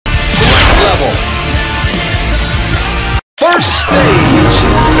level. First stage.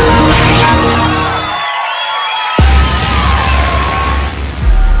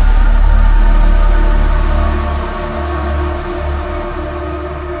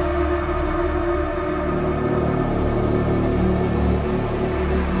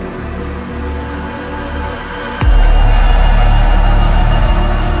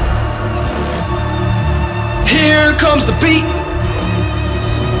 Here comes the beat.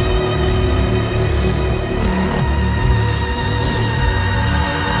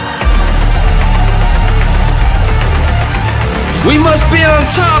 We must be on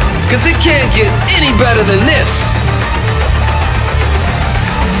top, cause it can't get any better than this.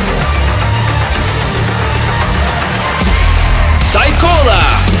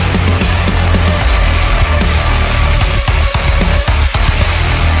 Psychola!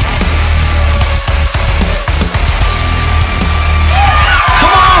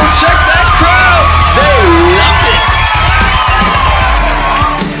 Check that crowd! They loved it!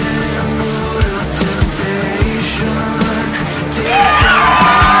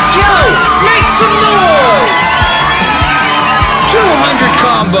 Yo! Make some noise! 200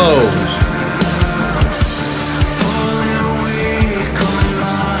 combos!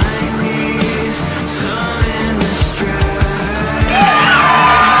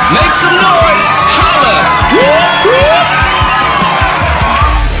 Make some noise! Holla! Whoop, whoop.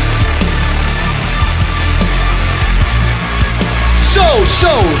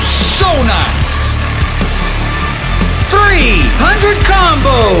 So nice! 300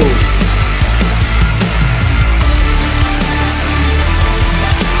 combos!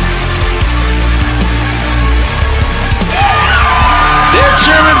 They're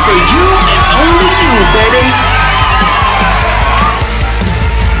cheering for you and only you, baby!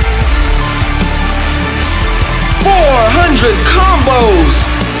 $400 combos!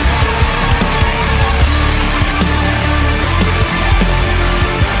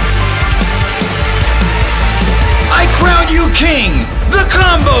 I crown you king, the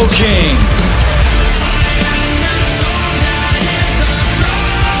combo king.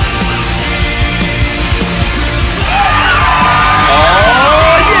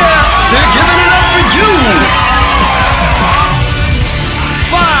 Oh yeah, they're giving it up for you.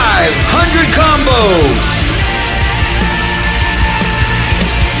 500 combos.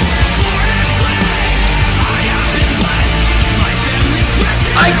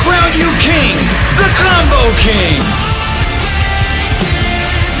 I crown you king, the combo king.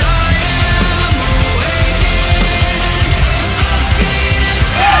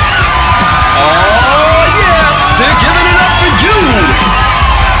 Oh yeah, they're giving it up for you.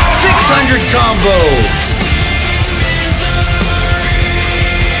 600 combos.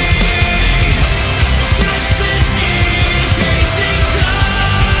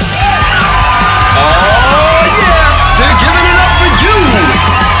 Oh yeah, they're giving it up for you.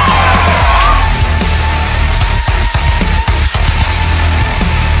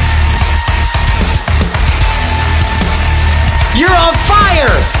 You're on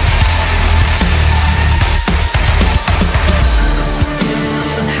fire!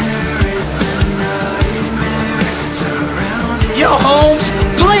 Yo, Holmes,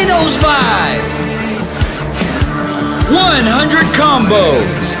 play those vibes! 100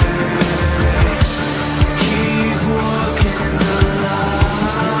 combos!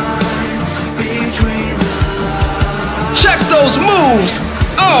 Check those moves!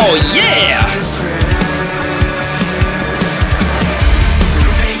 Oh yeah!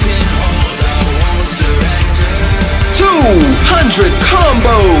 200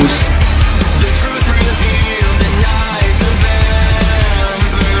 combos!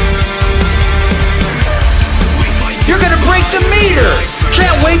 You're gonna break the meter!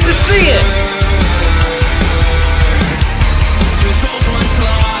 Can't wait to see it!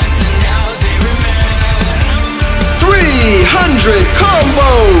 300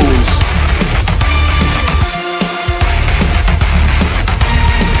 combos!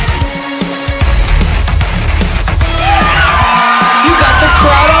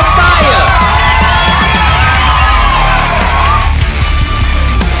 Crowd on fire!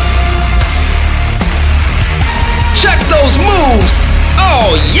 Check those moves!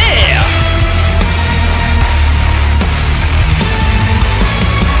 Oh yeah!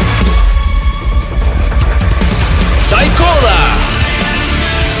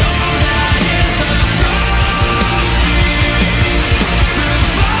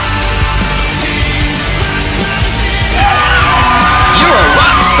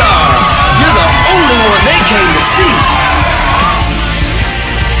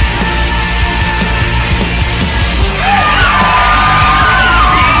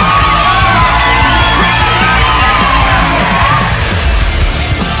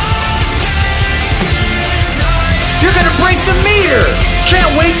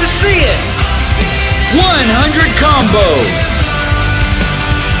 100 combos.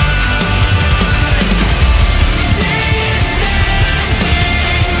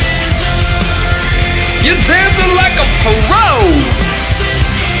 You're dancing like a pro.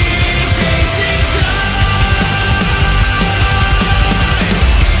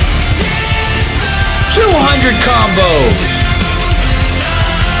 200 combos.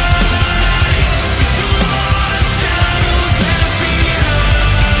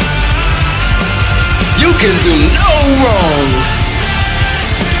 You can do no wrong.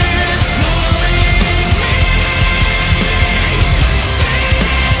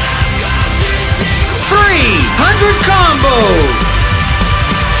 300 combos.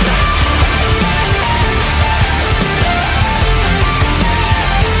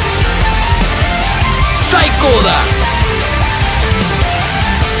 Psychoda.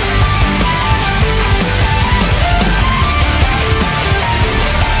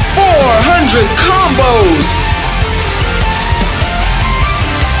 400 combos.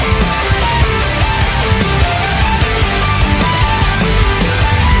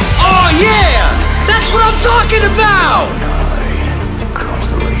 Oh yeah, that's what I'm talking about.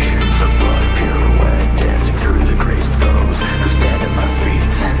 Constellations of blood pirouette, dancing through the grace of those who stand at my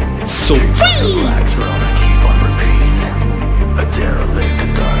feet. Sweet. Black throne I keep on repeat. A derelict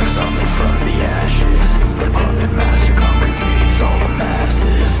of dark summoned from the ashes. The puppet master congregates all the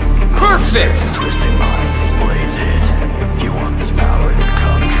masses. Perfect! Twisting minds as blades hit. You want this power, then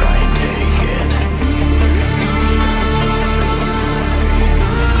come try and take it.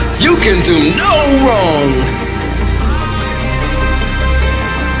 You can do no wrong!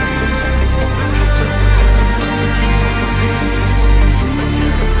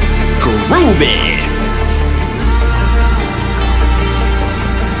 Groovy!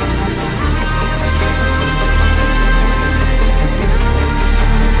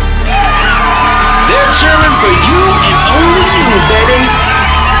 They're cheering for you and only you, baby!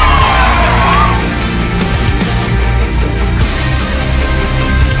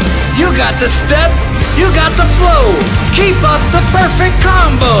 You got the step, you got the flow. Keep up the perfect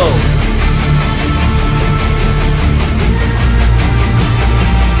combo.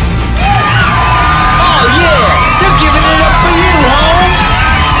 Oh yeah, they're giving it up for you, home.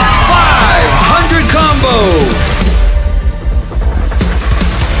 500 combos.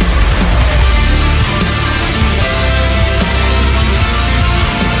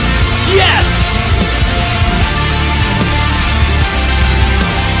 Yes!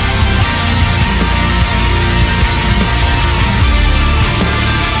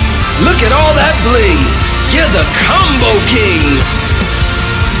 Look at all that bling! You're the Combo King!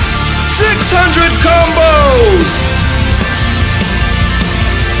 600 combos!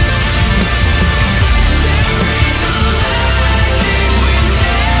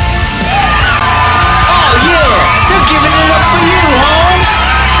 Oh yeah! They're giving it up for you, home!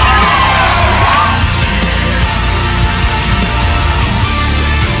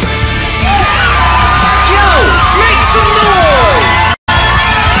 Yo! Make some noise!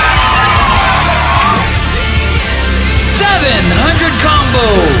 700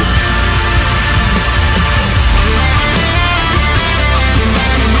 combos!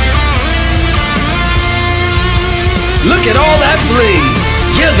 Look at all that bling!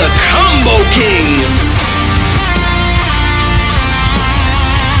 You're the Combo King!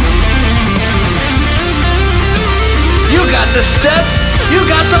 You got the step, you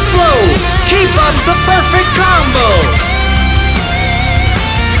got the flow. Keep up the perfect combo.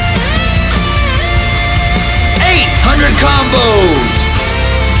 800 combos.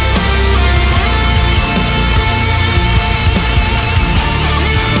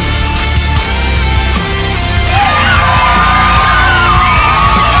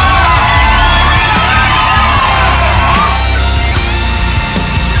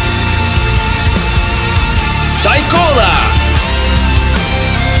 Psychoda!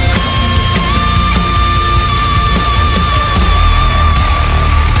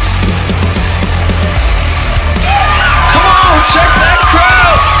 Come on, check that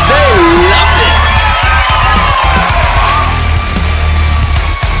crowd! They loved it!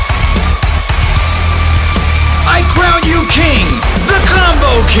 I crown you king, the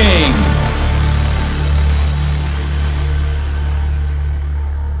Combo King!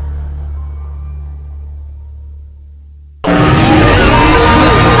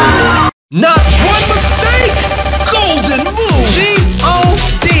 Not